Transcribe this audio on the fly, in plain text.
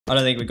I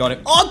don't think we got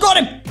him. Oh, got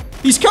him!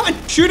 He's coming!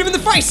 Shoot him in the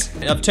face!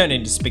 I've turned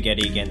into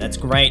spaghetti again. That's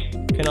great.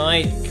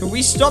 Can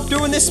we stop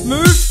doing this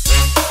move?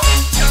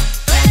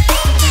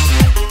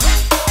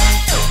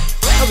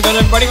 How's it going,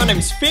 everybody? My name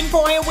is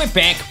Fynnpire. We're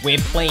back. We're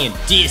playing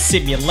DEEEER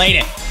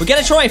Simulator. We're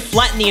gonna try and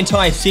flatten the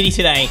entire city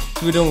today.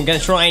 So we're gonna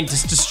try and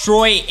just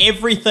destroy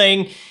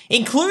everything,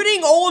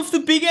 including all of the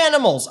big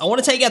animals. I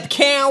want to take out the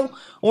cow.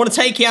 I want to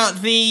take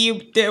out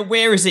the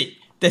where is it?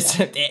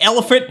 The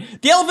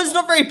elephant. The elephant's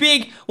not very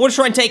big. I want to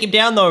try and take him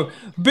down though.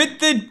 But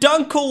the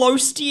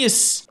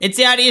Dunkleosteus, it's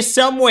out here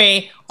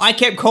somewhere. I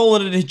kept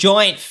calling it a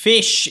giant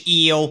fish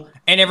eel,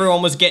 and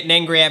everyone was getting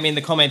angry at me in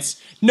the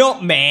comments.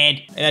 Not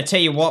mad. And I tell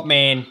you what,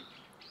 man.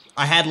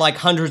 I had like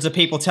hundreds of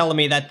people telling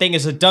me that thing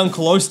is a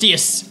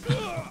Dunkleosteus.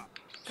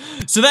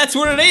 So that's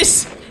what it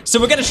is. So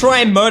we're gonna try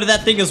and murder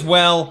that thing as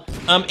well.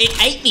 It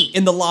ate me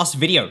in the last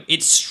video.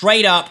 It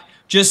straight up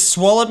just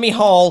swallowed me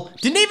whole.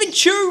 Didn't even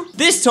chew.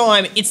 This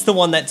time, it's the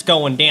one that's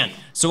going down.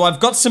 So I've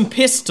got some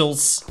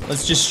pistols.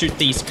 Let's just shoot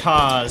these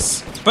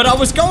cars. But I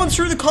was going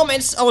through the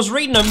comments, I was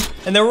reading them,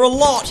 and there were a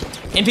lot.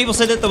 And people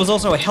said that there was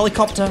also a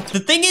helicopter. The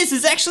thing is,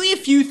 there's actually a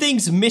few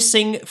things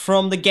missing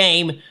from the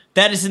game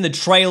that is in the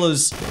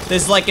trailers.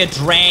 There's like a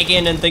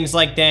dragon and things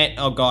like that.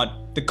 Oh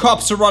God, the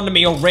cops are onto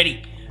me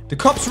already. The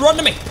cops are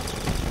onto me.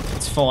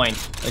 It's fine.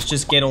 Let's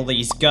just get all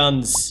these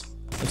guns.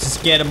 Let's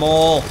just get them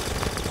all.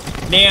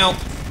 Now,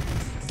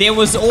 there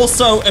was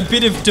also a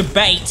bit of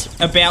debate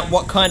about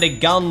what kind of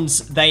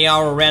guns they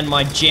are around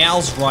my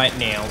jowls right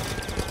now.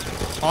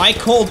 I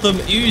called them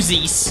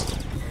Uzis.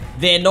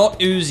 They're not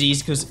Uzis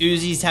because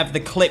Uzis have the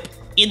clip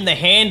in the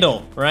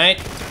handle, right?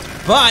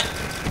 But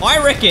I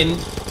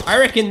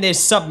reckon there's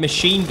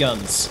submachine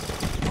guns.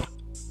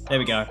 There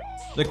we go.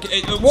 Look,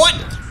 what?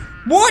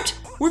 What?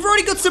 We've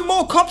already got some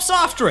more cops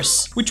after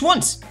us. Which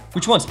ones?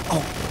 Which ones?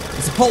 Oh,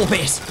 it's the polar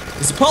bears.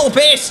 It's the polar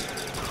bears.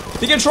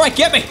 They're gonna try and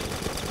get me.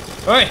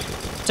 All right.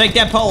 Take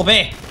that polar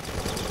bear.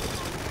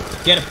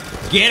 Get him.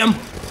 Get him.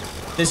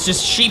 There's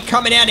just sheep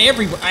coming out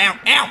everywhere. Ow,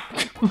 ow.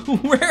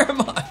 Where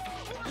am I?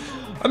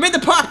 I'm in the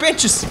park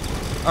benches.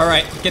 All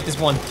right, get this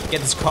one. Get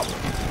this cop.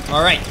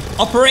 All right,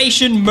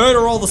 Operation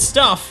Murder All the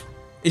Stuff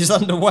is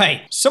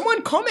underway.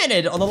 Someone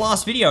commented on the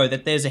last video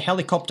that there's a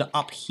helicopter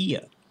up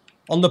here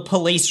on the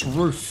police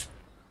roof.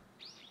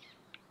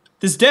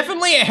 There's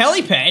definitely a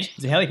helipad.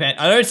 There's a helipad.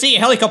 I don't see a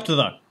helicopter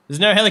though.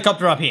 There's no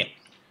helicopter up here.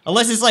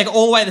 Unless it's like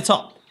all the way at the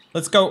top.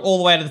 Let's go all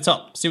the way to the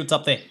top. See what's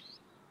up there.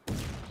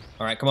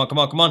 All right, come on, come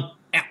on, come on.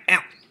 Ow, ow,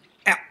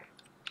 ow.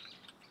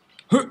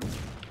 Huh.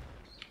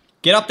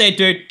 Get up there,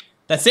 dude.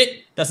 That's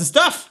it. That's the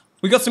stuff.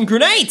 We got some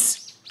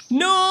grenades.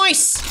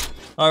 Nice.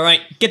 All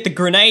right, get the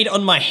grenade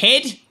on my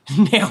head.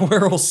 Now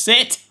we're all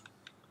set.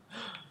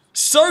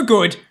 So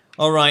good.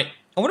 All right.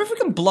 I wonder if we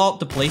can blow up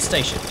the police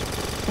station.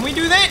 Can we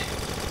do that?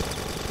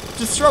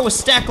 Just throw a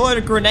stack load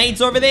of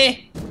grenades over there?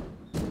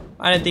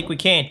 I don't think we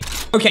can.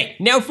 Okay,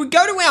 now if we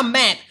go to our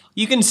map,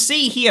 you can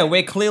see here,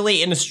 we're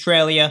clearly in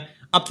Australia.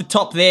 Up the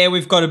top there,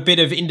 we've got a bit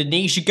of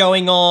Indonesia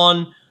going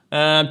on.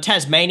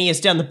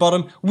 Tasmania's down the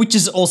bottom, which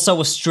is also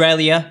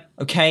Australia,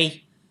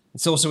 okay?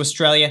 It's also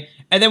Australia.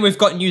 And then we've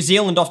got New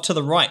Zealand off to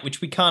the right,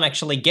 which we can't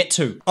actually get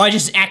to. I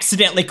just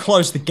accidentally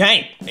closed the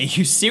game. Are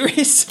you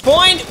serious?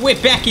 Fine, we're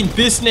back in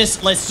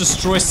business. Let's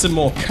destroy some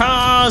more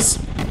cars.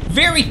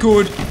 Very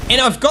good.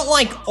 And I've got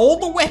like all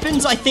the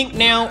weapons, I think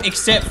now,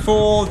 except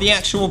for the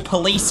actual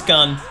police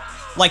gun.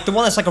 Like the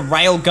one that's like a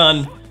rail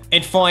gun.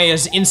 It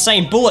fires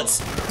insane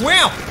bullets.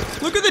 Wow,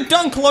 look at the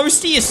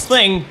Dunkleosteus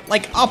thing,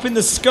 like up in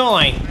the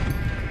sky,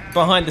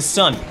 behind the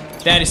sun.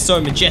 That is so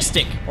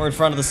majestic, or in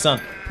front of the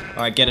sun.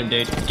 All right, get him,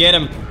 dude, get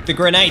him. The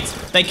grenades,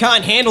 they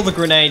can't handle the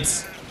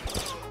grenades.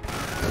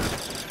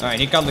 All right,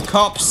 here come the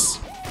cops.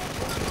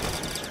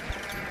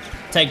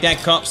 Take that,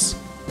 cops.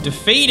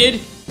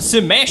 Defeated,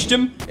 smashed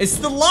them. It's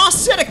the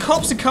last set of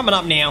cops are coming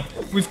up now.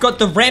 We've got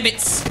the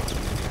rabbits.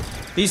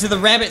 These are the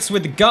rabbits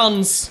with the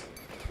guns.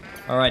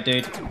 All right,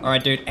 dude. All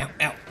right, dude. Ow,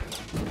 ow.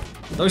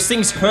 Those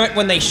things hurt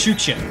when they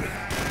shoot you.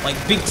 Like,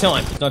 big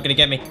time. Not gonna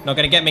get me. Not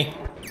gonna get me.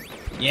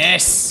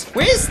 Yes.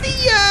 Where's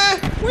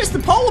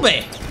the polar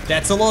bear?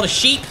 That's a lot of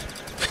sheep.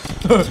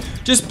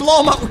 Just blow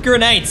them up with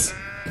grenades.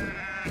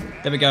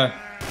 There we go.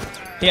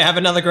 Here, have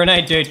another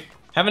grenade, dude.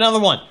 Have another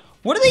one.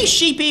 What do these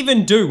sheep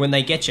even do when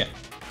they get you?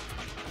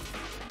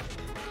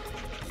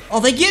 Oh,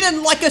 they get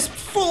in like a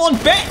full-on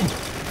baton.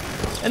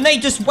 And they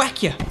just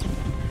whack you.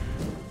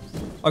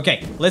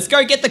 Okay, let's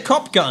go get the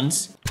cop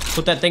guns.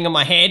 Put that thing on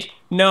my head.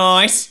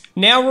 Nice.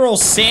 Now we're all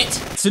set.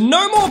 So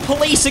no more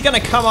police are gonna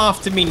come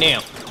after me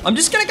now. I'm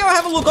just gonna go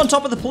have a look on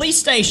top of the police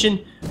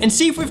station and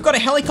see if we've got a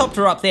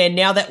helicopter up there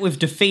now that we've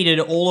defeated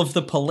all of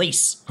the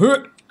police.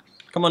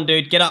 Come on,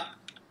 dude, get up.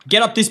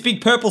 Get up this big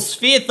purple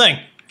sphere thing.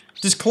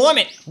 Just climb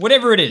it,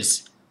 whatever it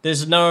is.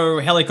 There's no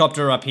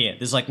helicopter up here.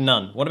 There's like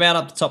none. What about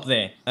up the top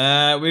there?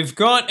 We've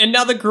got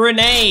another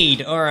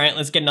grenade. All right,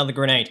 let's get another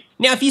grenade.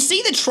 Now, if you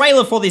see the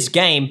trailer for this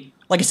game,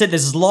 like I said,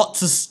 there's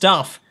lots of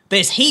stuff.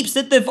 There's heaps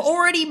that they've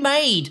already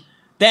made.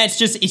 It's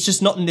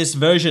just not in this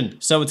version.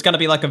 So it's gonna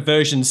be like a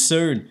version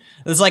soon.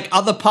 There's like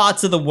other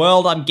parts of the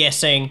world, I'm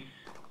guessing,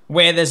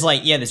 where there's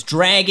like, yeah, there's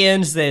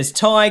dragons, there's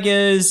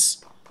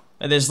tigers,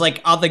 there's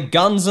like other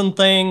guns and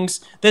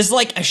things. There's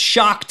like a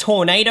shark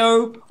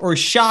tornado or a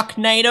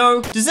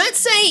sharknado. Does that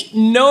say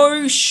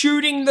no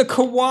shooting the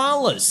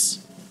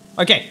koalas?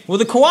 Okay, well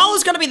the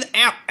koala's gonna be the,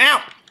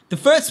 ow, the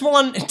first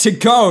one to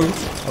go.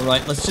 All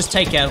right, let's just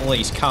take out all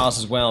these cars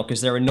as well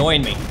because they're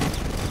annoying me.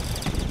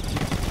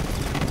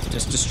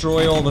 Just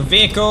destroy all the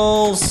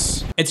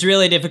vehicles. It's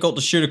really difficult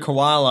to shoot a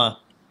koala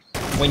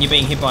when you're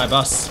being hit by a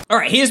bus. All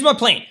right, here's my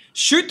plan.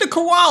 Shoot the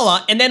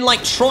koala and then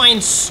like try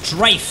and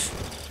strafe.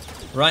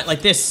 Right,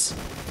 like this.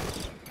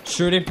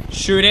 Shoot him,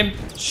 shoot him,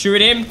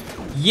 shoot him.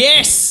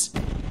 Yes!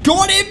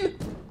 Got him!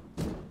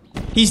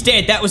 He's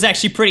dead. That was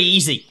actually pretty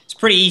easy. It's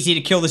pretty easy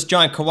to kill this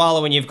giant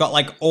koala when you've got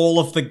like all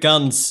of the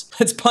guns.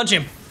 Let's punch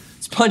him.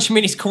 Let's punch him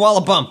in his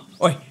koala bum.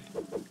 Oi,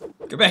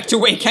 go back to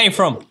where he came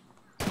from.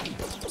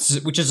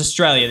 Which is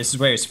Australia. This is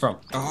where he's from.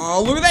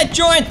 Oh, look at that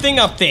giant thing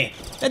up there.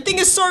 That thing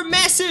is so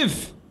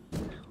massive.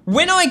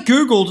 When I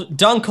googled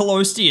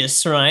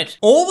Dunkleosteus, right,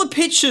 all the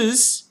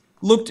pictures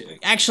looked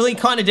actually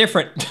kind of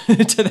different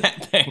to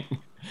that thing.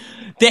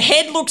 The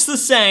head looks the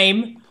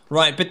same,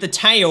 right, but the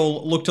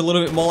tail looked a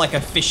little bit more like a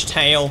fish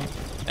tail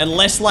and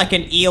less like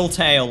an eel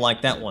tail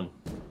like that one.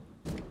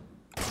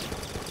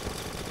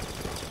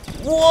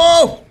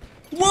 Whoa!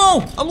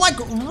 Whoa! I'm like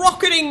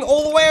rocketing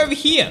all the way over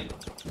here.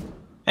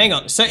 Hang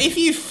on, so if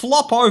you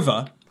flop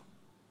over,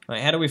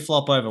 right, how do we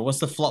flop over? What's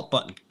the flop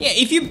button? Yeah,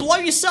 if you blow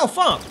yourself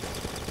up,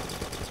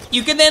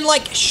 you can then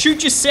like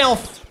shoot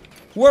yourself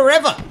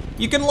wherever.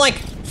 You can like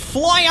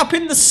fly up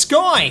in the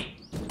sky.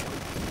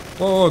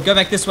 Whoa, go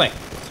back this way.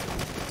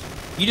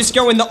 You just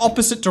go in the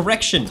opposite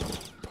direction.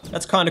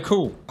 That's kind of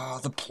cool. Oh,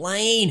 the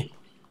plane.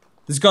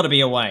 There's got to be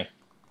a way.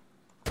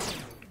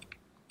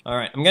 All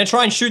right, I'm gonna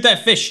try and shoot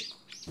that fish.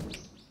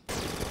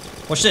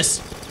 Watch this.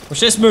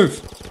 Watch this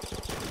move.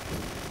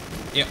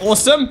 Yeah,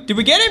 awesome. Did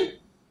we get him?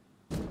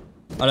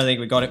 I don't think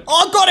we got him.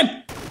 Oh, got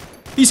him!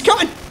 He's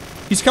coming!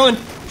 He's coming.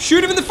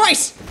 Shoot him in the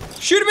face!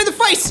 Shoot him in the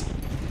face!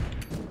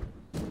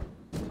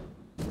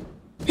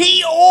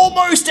 He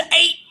almost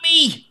ate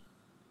me!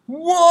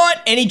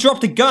 What? And he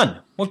dropped a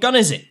gun. What gun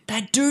is it?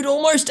 That dude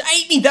almost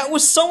ate me. That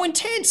was so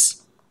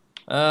intense.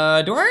 Do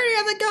I already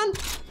have that gun?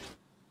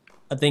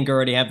 I think I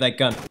already have that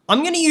gun.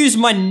 I'm gonna use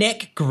my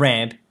neck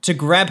grab to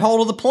grab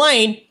hold of the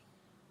plane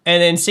and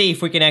then see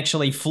if we can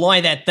actually fly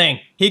that thing.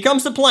 Here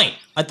comes the plane.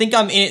 I think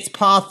I'm in its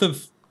path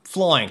of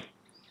flying.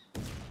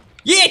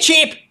 Yeah,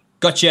 champ!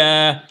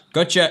 Gotcha!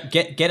 Gotcha.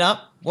 Get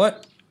up.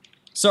 What?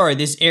 Sorry,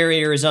 this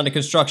area is under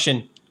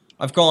construction.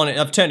 I've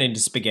turned into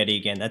spaghetti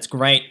again. That's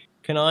great.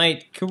 Can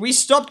we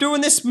stop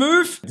doing this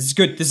move? This is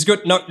good. This is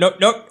good. No, no,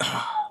 no.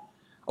 I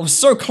was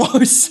so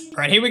close. All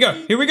right, here we go.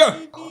 Here we go.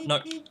 Oh,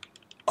 no.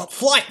 Oh,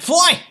 fly,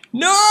 fly.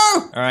 No!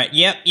 All right,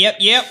 yep.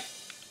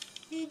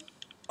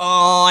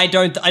 Oh, I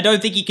don't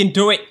think you can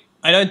do it.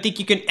 I don't think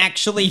you can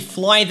actually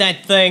fly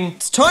that thing.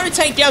 It's time to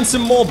take down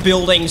some more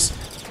buildings.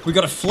 We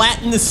gotta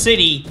flatten the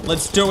city.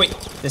 Let's do it.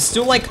 There's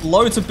still like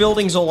loads of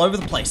buildings all over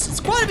the place.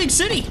 It's quite a big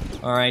city.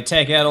 All right,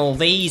 take out all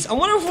these. I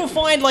wonder if we'll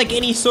find like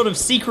any sort of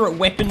secret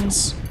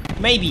weapons.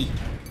 Maybe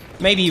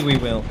we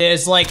will.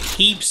 There's like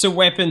heaps of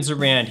weapons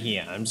around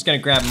here. I'm just gonna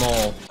grab them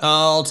all.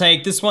 I'll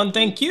take this one,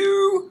 thank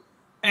you.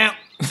 Ow.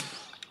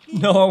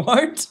 No, I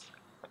won't.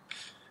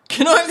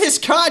 Can I have this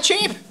car,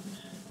 champ?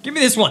 Give me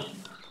this one.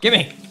 Give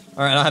me.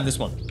 All right, I'll have this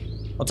one.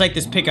 I'll take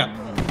this pickup.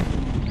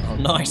 Oh,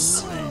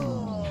 nice.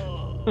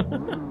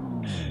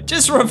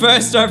 Just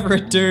reversed over a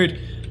dude.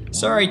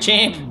 Sorry,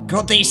 champ.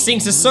 God, these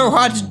things are so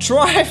hard to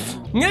drive.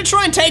 I'm gonna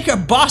try and take a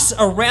bus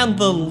around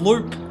the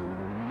loop.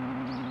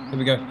 Here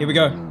we go, here we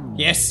go.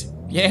 Yes,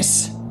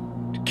 yes.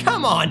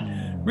 Come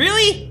on,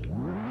 really?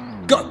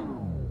 Go.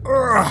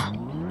 Ugh.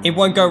 It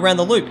won't go around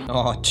the loop.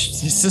 Oh,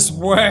 this is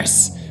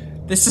worse.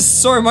 This is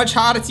so much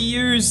harder to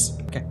use.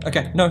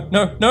 Okay, no.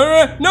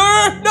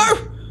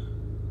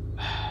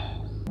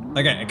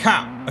 Okay, a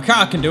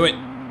car can do it.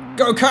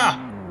 Go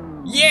car.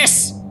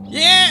 Yes,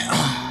 yeah.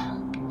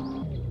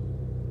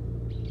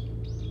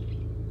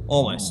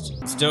 Almost.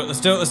 Let's do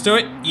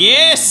it.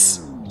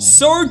 Yes,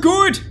 so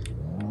good.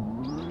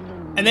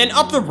 And then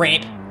up the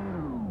ramp.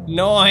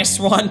 Nice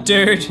one,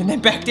 dude. And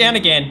then back down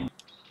again.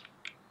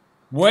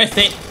 Worth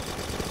it.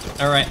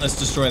 All right, let's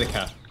destroy the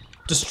car.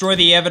 Destroy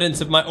the evidence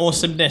of my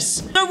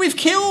awesomeness. So we've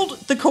killed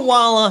the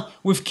koala.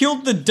 We've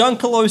killed the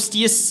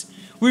Dunkleosteus.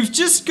 We've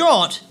just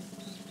got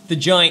the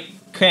giant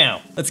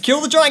cow. Let's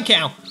kill the giant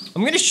cow.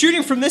 I'm gonna shoot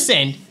him from this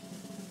end.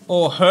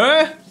 Or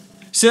her.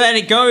 So that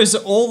it goes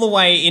all the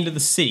way into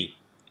the city.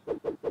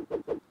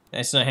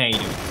 That's not how you do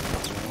it.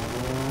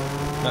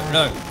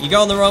 No, you're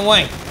going the wrong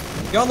way.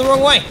 You're going the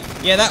wrong way.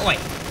 Yeah, that way.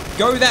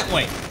 Go that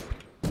way.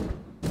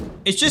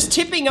 It's just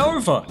tipping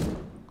over.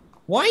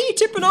 Why are you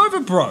tipping over,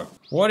 bro?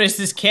 What is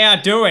this cow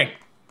doing?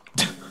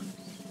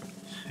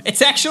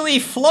 It's actually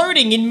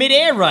floating in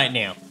midair right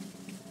now.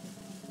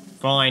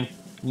 Fine.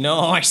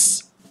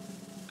 Nice.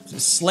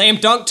 Slam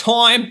dunk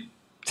time.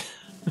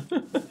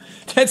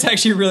 That's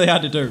actually really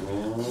hard to do.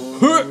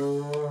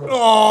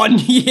 Oh,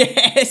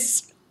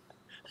 yes.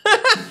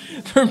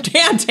 From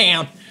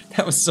downtown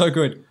That was so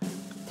good.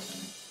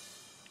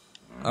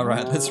 All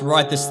right, let's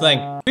ride this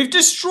thing. We've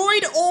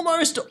destroyed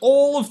almost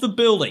all of the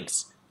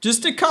buildings.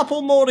 Just a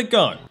couple more to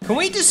go. Can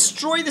we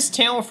destroy this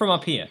tower from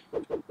up here?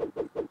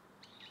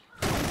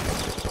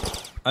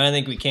 I don't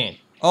think we can.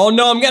 Oh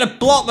no, I'm gonna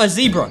block my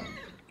zebra.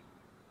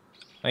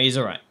 Oh, he's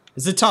all right.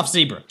 It's a tough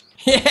zebra.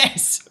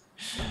 Yes!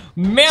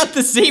 Mount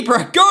the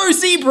zebra. Go,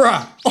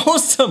 zebra!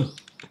 Awesome.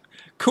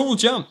 Cool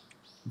jump.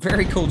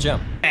 Very cool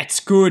jump. That's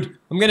good.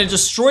 I'm gonna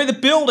destroy the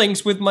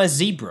buildings with my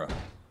zebra.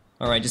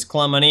 All right, just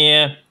climb on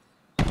here.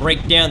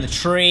 Break down the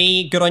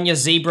tree. Good on your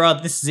zebra.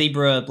 This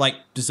zebra, like,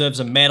 deserves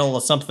a medal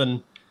or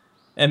something.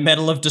 A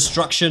medal of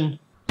destruction.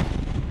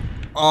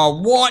 Oh,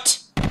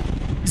 what?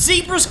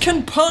 Zebras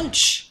can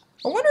punch.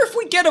 I wonder if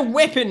we get a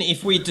weapon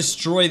if we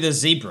destroy the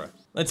zebra.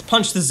 Let's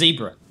punch the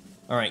zebra.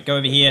 All right, go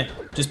over here.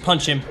 Just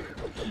punch him.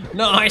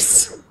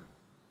 Nice.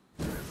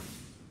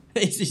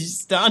 Is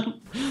he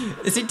done?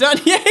 Is he done?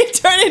 Yeah, he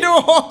turned into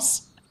a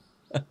horse.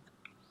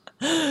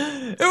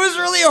 It was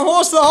really a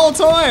horse the whole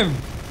time.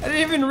 I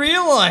didn't even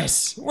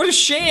realize. What a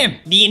sham.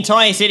 The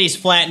entire city's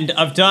flattened.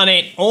 I've done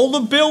it. All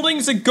the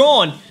buildings are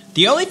gone.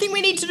 The only thing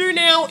we need to do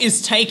now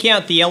is take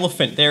out the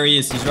elephant. There he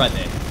is. He's right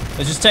there.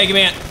 Let's just take him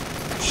out.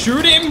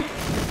 Shoot him.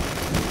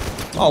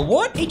 Oh,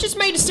 what? He just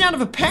made a sound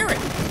of a parrot.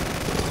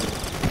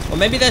 Or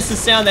maybe that's the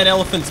sound that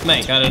elephants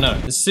make. I don't know.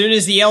 As soon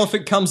as the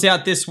elephant comes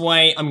out this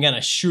way, I'm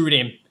gonna shoot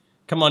him.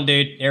 Come on,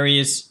 dude. There he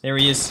is. There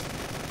he is.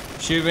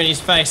 Shoot him in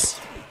his face.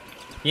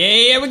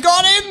 Yeah, we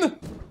got him!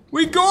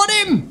 We got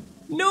him!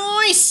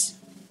 Nice!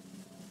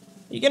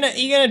 You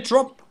gonna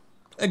drop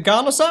a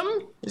gun or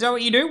something? Is that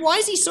what you do? Why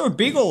is he so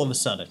big all of a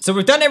sudden? So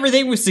we've done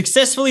everything. We've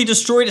successfully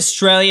destroyed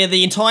Australia.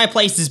 The entire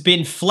place has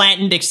been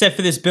flattened except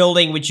for this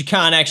building, which you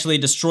can't actually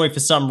destroy for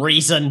some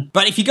reason.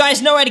 But if you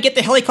guys know how to get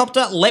the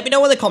helicopter, let me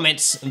know in the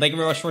comments. And thank you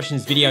very much for watching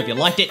this video. If you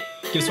liked it,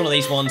 give us one of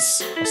these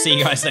ones. I'll see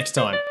you guys next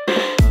time.